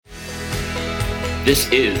This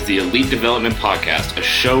is the Elite Development Podcast, a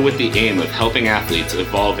show with the aim of helping athletes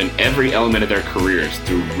evolve in every element of their careers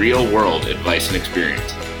through real-world advice and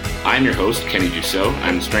experience. I'm your host, Kenny Dussault.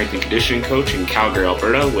 I'm a strength and conditioning coach in Calgary,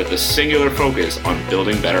 Alberta, with a singular focus on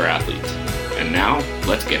building better athletes. And now,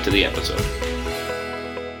 let's get to the episode.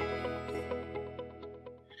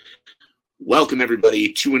 Welcome,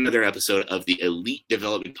 everybody, to another episode of the Elite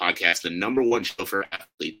Development Podcast, the number one show for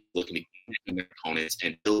athletes looking to get their opponents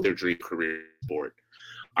and build their dream career in sport.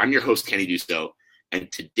 I'm your host, Kenny Dussault,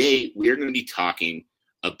 and today we are going to be talking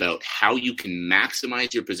about how you can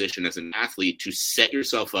maximize your position as an athlete to set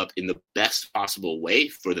yourself up in the best possible way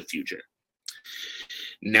for the future.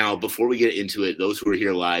 Now, before we get into it, those who are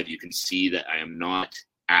here live, you can see that I am not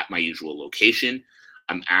at my usual location.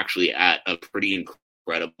 I'm actually at a pretty incredible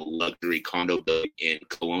luxury condo building in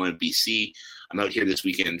Kelowna, BC. I'm out here this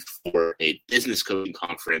weekend for a business coaching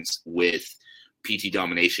conference with PT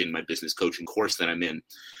Domination, my business coaching course that I'm in.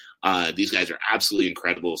 These guys are absolutely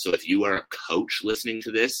incredible. So if you are a coach listening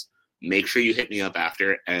to this, make sure you hit me up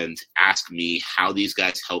after and ask me how these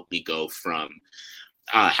guys helped me go from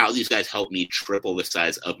how these guys helped me triple the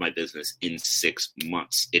size of my business in 6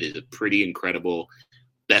 months. It is a pretty incredible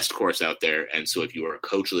best course out there. And so if you are a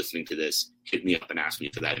coach listening to this, hit me up and ask me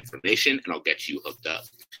for that information and I'll get you hooked up.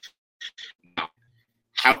 Now,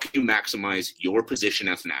 how can you maximize your position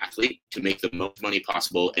as an athlete to make the most money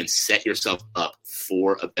possible and set yourself up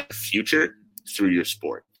for a better future through your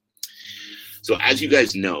sport? So as you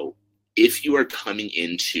guys know, if you are coming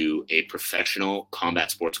into a professional combat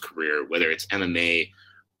sports career, whether it's MMA,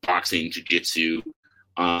 boxing, jiu-jitsu,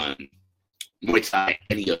 Muay Thai,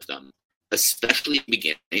 any of them, especially in the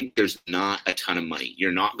beginning, there's not a ton of money.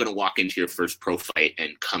 You're not going to walk into your first pro fight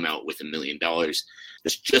and come out with $1 million.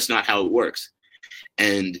 That's just not how it works.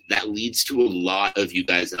 And that leads to a lot of you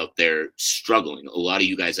guys out there struggling. A lot of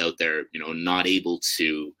you guys out there, not able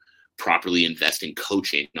to properly invest in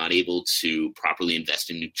coaching, not able to properly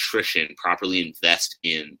invest in nutrition, properly invest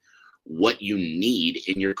in what you need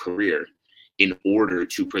in your career in order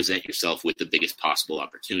to present yourself with the biggest possible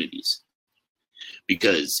opportunities.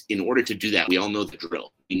 Because in order to do that, we all know the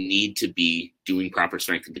drill. We need to be doing proper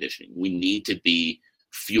strength and conditioning. We need to be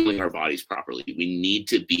fueling our bodies properly. We need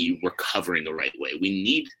to be recovering the right way. We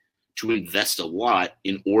need to invest a lot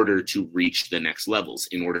in order to reach the next levels,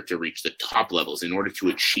 in order to reach the top levels, in order to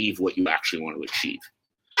achieve what you actually want to achieve.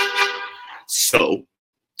 So,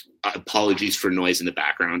 apologies for noise in the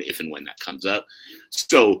background if and when that comes up.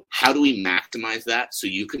 So, how do we maximize that so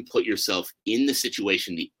you can put yourself in the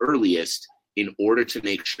situation the earliest in order to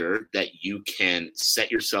make sure that you can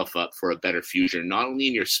set yourself up for a better future, not only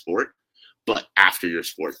in your sport, but after your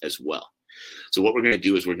sport as well? So what we're going to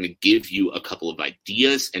do is we're going to give you a couple of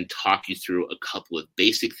ideas and talk you through a couple of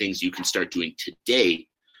basic things you can start doing today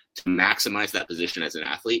to maximize that position as an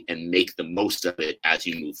athlete and make the most of it as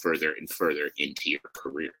you move further and further into your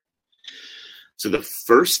career. So the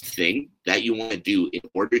first thing that you want to do in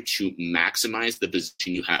order to maximize the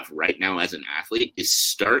position you have right now as an athlete is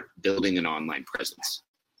start building an online presence.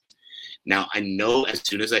 Now, I know as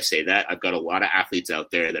soon as I say that, I've got a lot of athletes out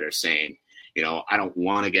there that are saying, I don't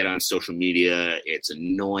want to get on social media. It's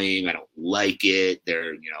annoying. I don't like it.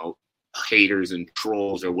 They're, haters and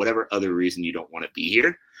trolls or whatever other reason you don't want to be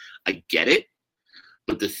here. I get it.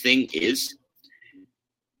 But the thing is,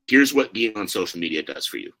 here's what being on social media does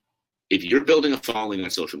for you. If you're building a following on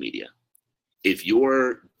social media, if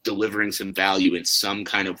you're delivering some value in some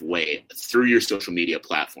kind of way through your social media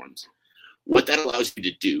platforms, what that allows you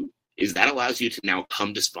to do is that allows you to now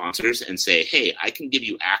come to sponsors and say, hey, I can give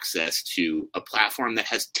you access to a platform that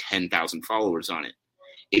has 10,000 followers on it.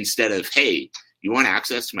 Instead of, hey, you want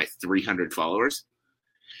access to my 300 followers?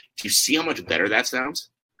 Do you see how much better that sounds?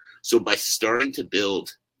 So by starting to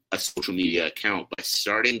build a social media account, by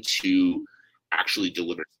starting to actually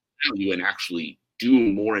deliver value and actually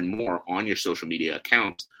do more and more on your social media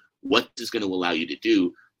accounts, what is going to allow you to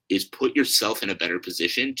do is put yourself in a better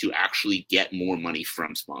position to actually get more money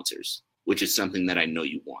from sponsors, which is something that I know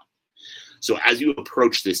you want. So as you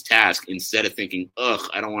approach this task, instead of thinking,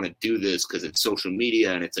 I don't want to do this because it's social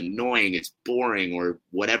media and it's annoying, it's boring, or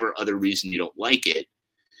whatever other reason you don't like it,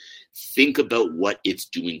 think about what it's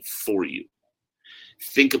doing for you.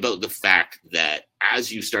 Think about the fact that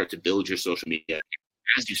as you start to build your social media,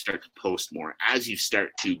 as you start to post more, as you start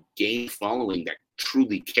to gain following that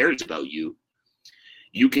truly cares about you,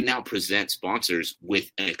 you can now present sponsors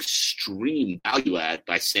with an extreme value add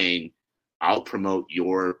by saying, I'll promote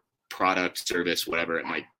your product, service, whatever it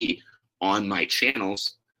might be, on my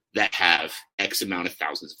channels that have X amount of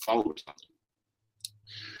thousands of followers on them.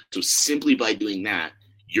 So simply by doing that,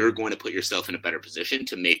 you're going to put yourself in a better position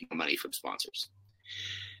to make more money from sponsors.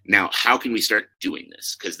 Now, how can we start doing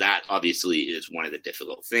this? Because that obviously is one of the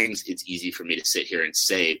difficult things. It's easy for me to sit here and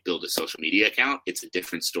say, build a social media account. It's a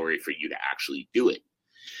different story for you to actually do it.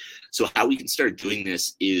 So how we can start doing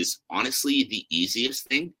this is honestly the easiest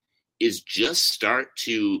thing is just start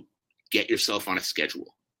to get yourself on a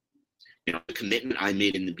schedule. You know, the commitment I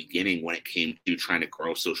made in the beginning when it came to trying to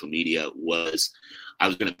grow social media was I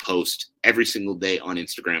was going to post every single day on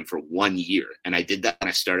Instagram for 1 year. And I did that when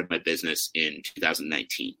I started my business in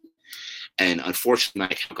 2019. And unfortunately, my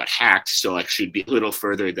account got hacked, so I should be a little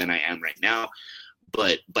further than I am right now.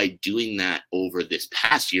 But by doing that over this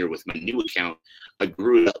past year with my new account, I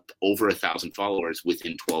grew up over 1,000 followers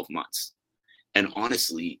within 12 months. And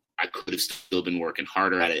honestly, I could have still been working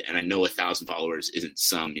harder at it. And I know 1,000 followers isn't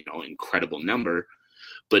some, incredible number,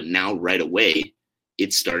 but now right away,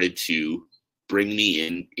 it started to bring me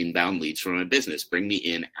in inbound leads for my business, bring me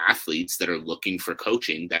in athletes that are looking for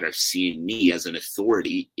coaching, that are seeing me as an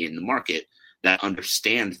authority in the market, that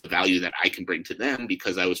understand the value that I can bring to them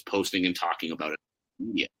because I was posting and talking about it in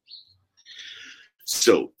media.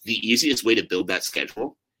 So the easiest way to build that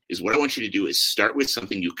schedule is what I want you to do is start with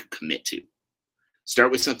something you can commit to.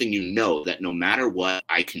 Start with something you know that no matter what,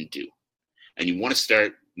 I can do. And you want to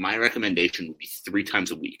start, my recommendation would be 3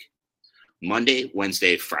 times a week, Monday,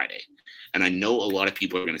 Wednesday, Friday. And I know a lot of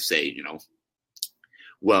people are going to say,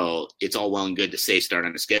 well, it's all well and good to say start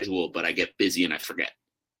on a schedule, but I get busy and I forget.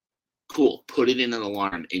 Cool. Put it in an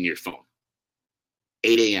alarm in your phone.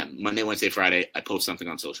 8 a.m., Monday, Wednesday, Friday, I post something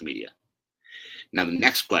on social media. Now, the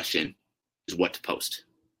next question is what to post.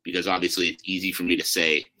 Because obviously it's easy for me to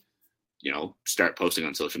say, start posting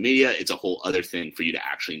on social media. It's a whole other thing for you to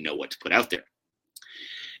actually know what to put out there.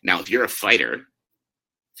 Now, if you're a fighter,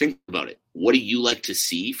 think about it. What do you like to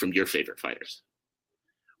see from your favorite fighters?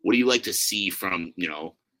 What do you like to see from,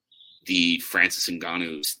 the Francis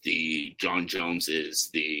Ngannou's, the John Joneses,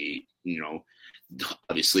 the,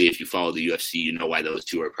 obviously if you follow the UFC, you know why those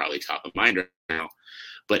two are probably top of mind right now.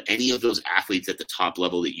 But any of those athletes at the top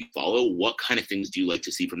level that you follow, what kind of things do you like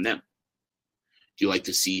to see from them? Do you like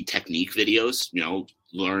to see technique videos?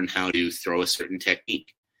 Learn how to throw a certain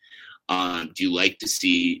technique. Do you like to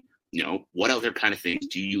see, what other kind of things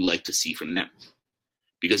do you like to see from them?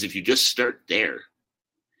 Because if you just start there,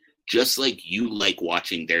 just like you like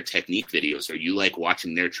watching their technique videos or you like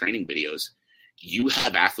watching their training videos, you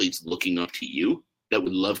have athletes looking up to you that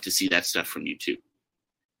would love to see that stuff from you too.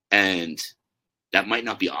 And that might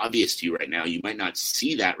not be obvious to you right now. You might not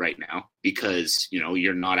see that right now because,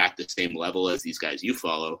 you're not at the same level as these guys you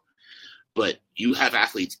follow, but you have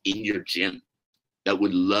athletes in your gym that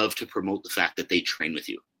would love to promote the fact that they train with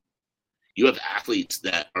you. You have athletes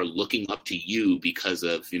that are looking up to you because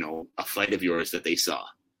of, a fight of yours that they saw,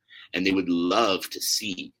 and they would love to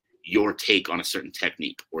see your take on a certain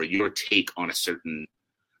technique or your take on a certain,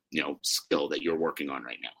 skill that you're working on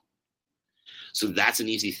right now. So that's an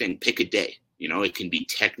easy thing. Pick a day. It can be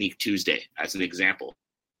Technique Tuesday as an example.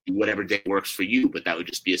 Whatever day works for you, but that would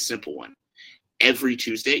just be a simple one. Every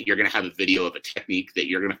Tuesday, you're going to have a video of a technique that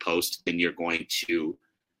you're going to post, and you're going to,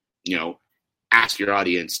 ask your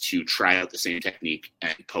audience to try out the same technique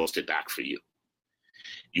and post it back for you.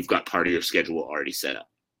 You've got part of your schedule already set up.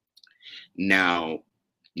 Now,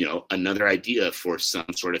 another idea for some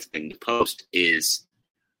sort of thing to post is,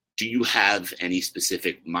 do you have any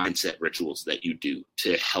specific mindset rituals that you do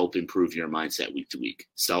to help improve your mindset week to week?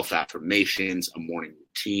 Self-affirmations, a morning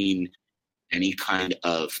routine, any kind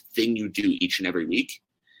of thing you do each and every week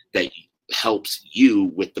that helps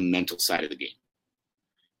you with the mental side of the game.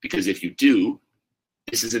 Because if you do,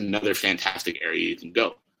 this is another fantastic area you can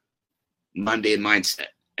go. Monday mindset.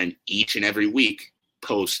 And each and every week,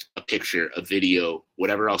 post a picture, a video,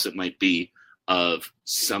 whatever else it might be, of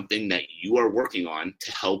something that you are working on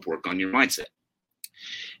to help work on your mindset.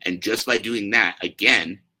 And just by doing that,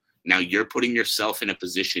 again, now you're putting yourself in a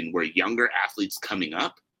position where younger athletes coming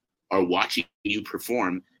up are watching you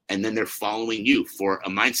perform, and then they're following you for a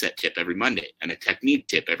mindset tip every Monday and a technique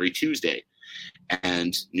tip every Tuesday,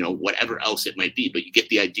 and whatever else it might be, but you get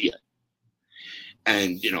the idea.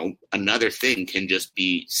 And another thing can just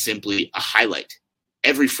be simply a highlight.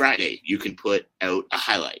 Every Friday you can put out a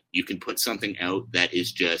highlight. You can put something out that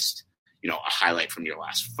is just a highlight from your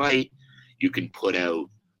last fight. You can put out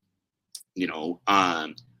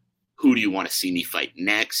who do you want to see me fight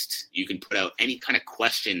next? You can put out any kind of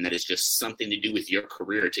question that is just something to do with your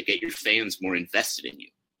career to get your fans more invested in you.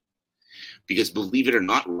 Because believe it or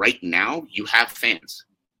not, right now, you have fans.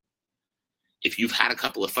 If you've had a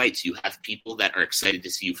couple of fights, you have people that are excited to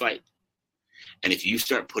see you fight. And if you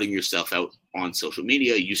start putting yourself out on social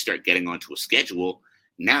media, you start getting onto a schedule.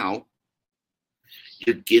 Now,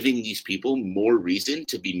 you're giving these people more reason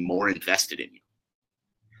to be more invested in you.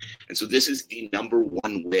 And so this is the number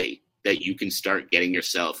one way that you can start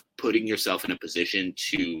putting yourself in a position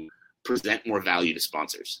to present more value to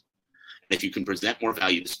sponsors. And if you can present more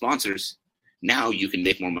value to sponsors, now you can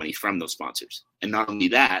make more money from those sponsors. And not only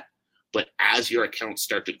that, but as your accounts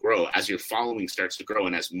start to grow, as your following starts to grow,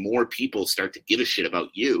 and as more people start to give a shit about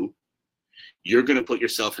you, you're going to put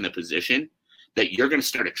yourself in a position that you're going to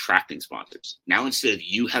start attracting sponsors. Now, instead of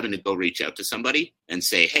you having to go reach out to somebody and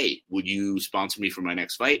say, hey, would you sponsor me for my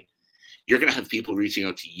next fight? You're going to have people reaching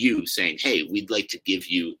out to you saying, hey, we'd like to give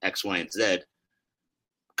you X, Y, and Z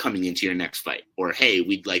coming into your next fight. Or, hey,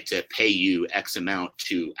 we'd like to pay you X amount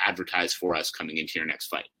to advertise for us coming into your next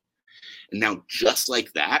fight. And now, just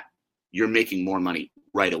like that, you're making more money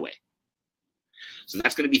right away. So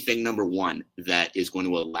that's going to be thing number one that is going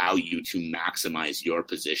to allow you to maximize your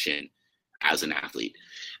position as an athlete.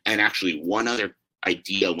 And actually, one other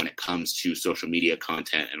idea when it comes to social media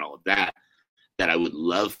content and all of that I would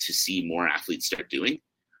love to see more athletes start doing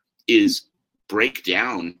is break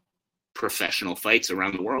down professional fights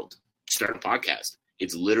around the world. Start a podcast.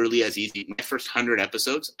 It's literally as easy. My first 100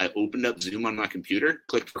 episodes, I opened up Zoom on my computer,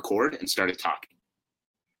 clicked record, and started talking.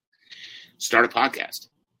 Start a podcast.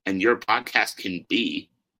 And your podcast can be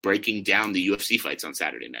breaking down the UFC fights on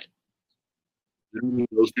Saturday night.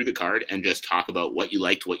 Go through the card and just talk about what you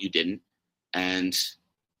liked, what you didn't, and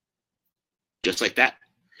just like that.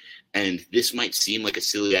 And this might seem like a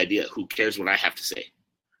silly idea. Who cares what I have to say?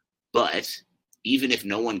 But even if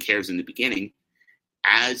no one cares in the beginning,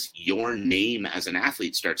 as your name as an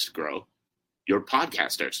athlete starts to grow, your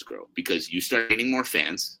podcast starts to grow because you start getting more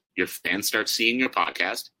fans. Your fans start seeing your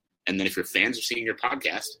podcast. And then if your fans are seeing your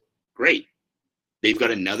podcast, great. They've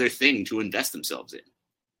got another thing to invest themselves in.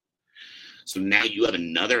 So now you have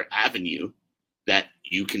another avenue that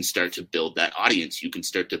you can start to build that audience. You can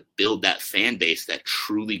start to build that fan base that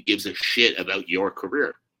truly gives a shit about your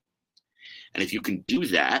career. And if you can do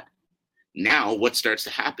that, now what starts to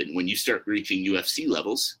happen when you start reaching UFC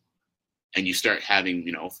levels and you start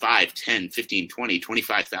having, 5, 10, 15, 20,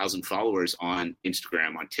 25,000 followers on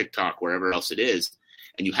Instagram, on TikTok, wherever else it is,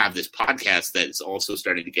 and you have this podcast that is also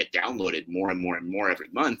starting to get downloaded more and more and more every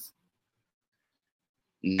month,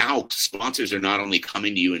 now sponsors are not only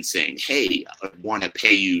coming to you and saying, hey, I want to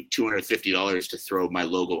pay you $250 to throw my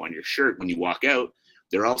logo on your shirt when you walk out.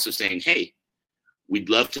 They're also saying, hey, we'd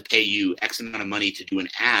love to pay you X amount of money to do an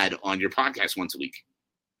ad on your podcast once a week.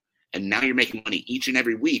 And now you're making money each and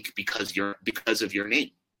every week because of your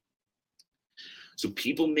name. So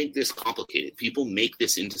people make this complicated. People make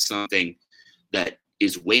this into something that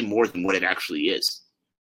is way more than what it actually is.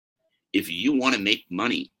 If you want to make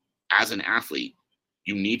money as an athlete,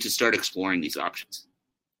 you need to start exploring these options.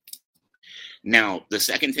 Now, the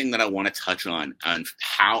second thing that I want to touch on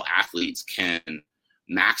how athletes can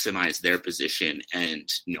maximize their position and,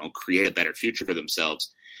 create a better future for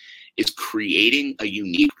themselves is creating a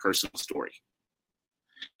unique personal story.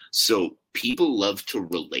 So people love to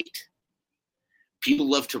relate.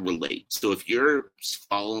 So if you're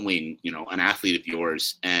following, an athlete of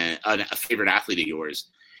yours and a favorite athlete of yours,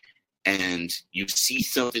 and you see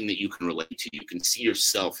something that you can relate to, you can see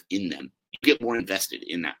yourself in them, you get more invested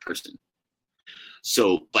in that person.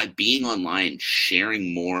 So by being online,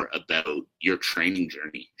 sharing more about your training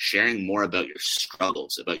journey, sharing more about your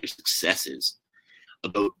struggles, about your successes,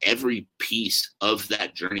 about every piece of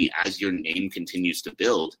that journey as your name continues to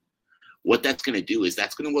build, what that's going to do is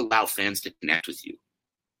that's going to allow fans to connect with you.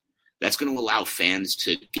 That's going to allow fans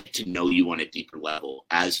to get to know you on a deeper level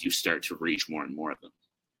as you start to reach more and more of them.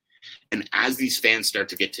 And as these fans start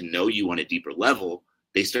to get to know you on a deeper level,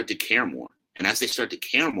 they start to care more. And as they start to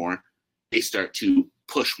care more, they start to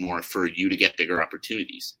push more for you to get bigger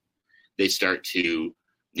opportunities. They start to,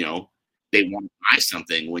 they want to buy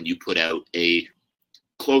something when you put out a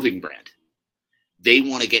clothing brand. They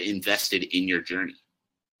want to get invested in your journey.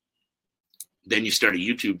 Then you start a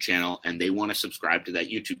YouTube channel and they want to subscribe to that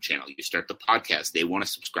YouTube channel. You start the podcast. They want to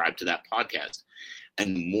subscribe to that podcast.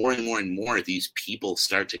 And more and more these people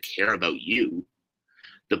start to care about you,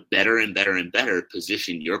 the better and better and better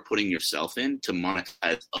position you're putting yourself in to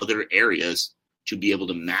monetize other areas to be able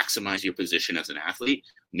to maximize your position as an athlete,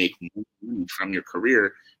 make more money from your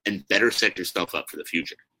career, and better set yourself up for the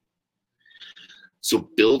future. So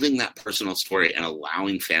building that personal story and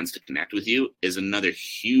allowing fans to connect with you is another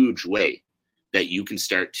huge way that you can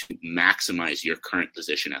start to maximize your current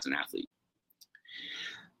position as an athlete.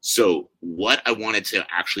 So what I wanted to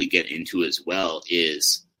actually get into as well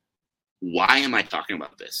is, why am I talking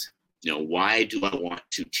about this? Why do I want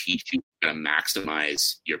to teach you how to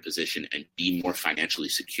maximize your position and be more financially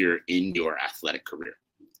secure in your athletic career?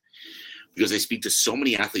 Because I speak to so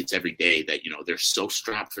many athletes every day that, they're so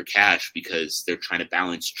strapped for cash because they're trying to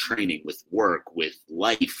balance training with work, with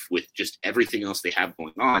life, with just everything else they have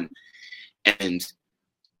going on. And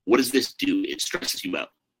what does this do? It stresses you out.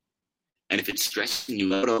 And if it's stressing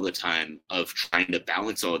you out all the time of trying to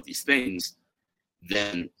balance all of these things,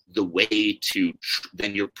 then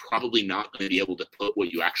then you're probably not going to be able to put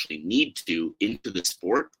what you actually need to into the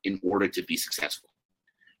sport in order to be successful.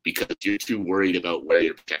 Because you're too worried about where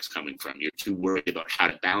your check's coming from. You're too worried about how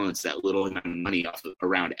to balance that little amount of money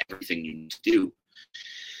around everything you need to do.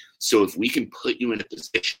 So if we can put you in a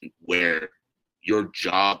position where your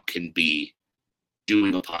job can be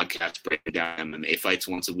doing a podcast, breaking down MMA fights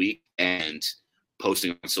once a week and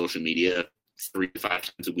posting on social media 3 to 5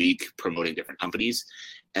 times a week, promoting different companies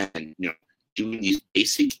and, doing these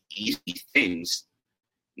basic, easy things,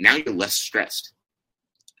 now you're less stressed.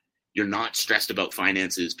 You're not stressed about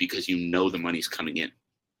finances because the money's coming in.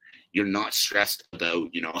 You're not stressed about,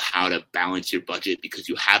 how to balance your budget because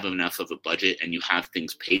you have enough of a budget and you have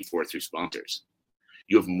things paid for through sponsors.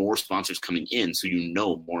 You have more sponsors coming in, so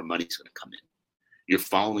more money's going to come in. Your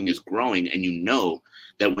following is growing, and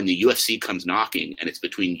that when the UFC comes knocking and it's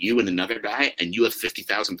between you and another guy and you have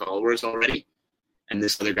 50,000 followers already and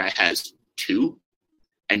this other guy has 2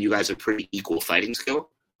 and you guys are pretty equal fighting skill,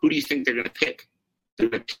 who do you think they're going to pick? They're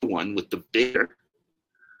going to pick the one with the bigger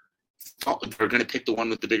following,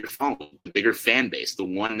 the bigger fan base, the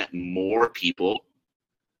one that more people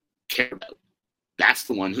care about. That's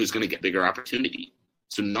the one who's going to get bigger opportunity.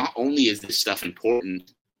 So not only is this stuff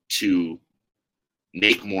important to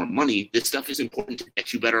make more money, this stuff is important to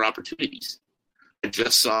get you better opportunities. I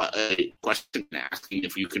just saw a question asking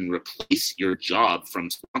if you can replace your job from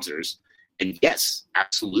sponsors. And yes,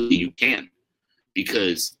 absolutely you can.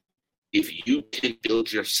 Because if you can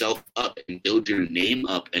build yourself up and build your name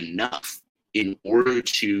up enough in order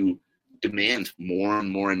to demand more and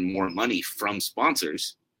more and more money from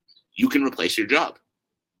sponsors, you can replace your job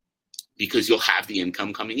because you'll have the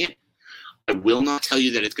income coming in. I will not tell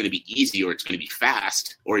you that it's going to be easy or it's going to be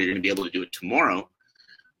fast or you're going to be able to do it tomorrow.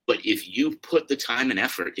 But if you put the time and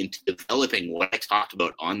effort into developing what I talked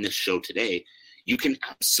about on this show today, you can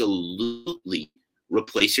absolutely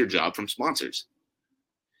replace your job from sponsors.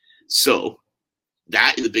 So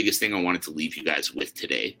that is the biggest thing I wanted to leave you guys with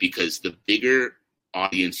today, because the bigger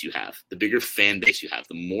audience you have, the bigger fan base you have,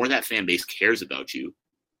 the more that fan base cares about you,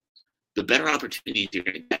 the better opportunities you're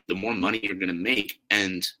going to get, the more money you're going to make.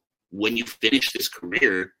 And when you finish this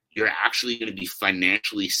career, you're actually going to be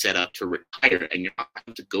financially set up to retire, and you're not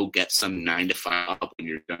going to go get some 9-to-5 job when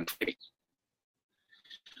you're done fighting.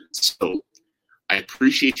 So I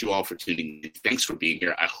appreciate you all for tuning in. Thanks for being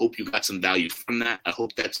here. I hope you got some value from that. I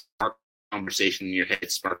hope that sparked a conversation in your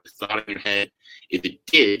head, sparked a thought in your head. If it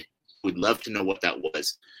did, we'd love to know what that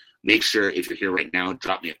was. Make sure, if you're here right now,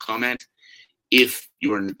 drop me a comment. If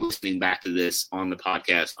you are listening back to this on the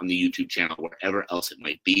podcast, on the YouTube channel, wherever else it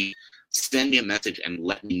might be, send me a message and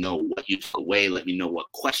let me know what you took away. Let me know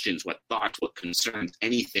what questions, what thoughts, what concerns,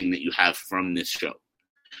 anything that you have from this show.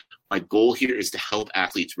 My goal here is to help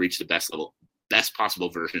athletes reach the best possible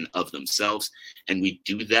version of themselves, and we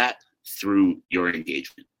do that through your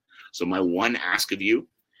engagement. So my one ask of you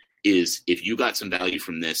is, if you got some value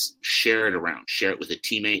from this, share it around. Share it with a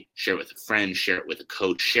teammate, share it with a friend, share it with a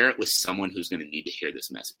coach, share it with someone who's going to need to hear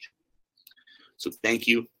this message. So thank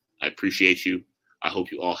you. I appreciate you. I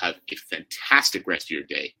hope you all have a fantastic rest of your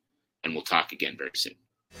day, and we'll talk again very soon.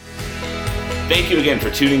 Thank you again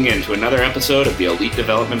for tuning in to another episode of the Elite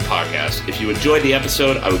Development Podcast. If you enjoyed the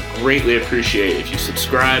episode, I would greatly appreciate if you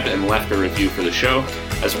subscribed and left a review for the show.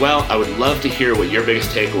 As well, I would love to hear what your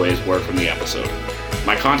biggest takeaways were from the episode.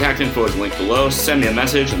 My contact info is linked below. Send me a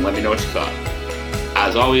message and let me know what you thought.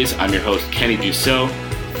 As always, I'm your host, Kenny Dussault.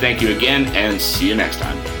 Thank you again, and see you next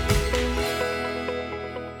time.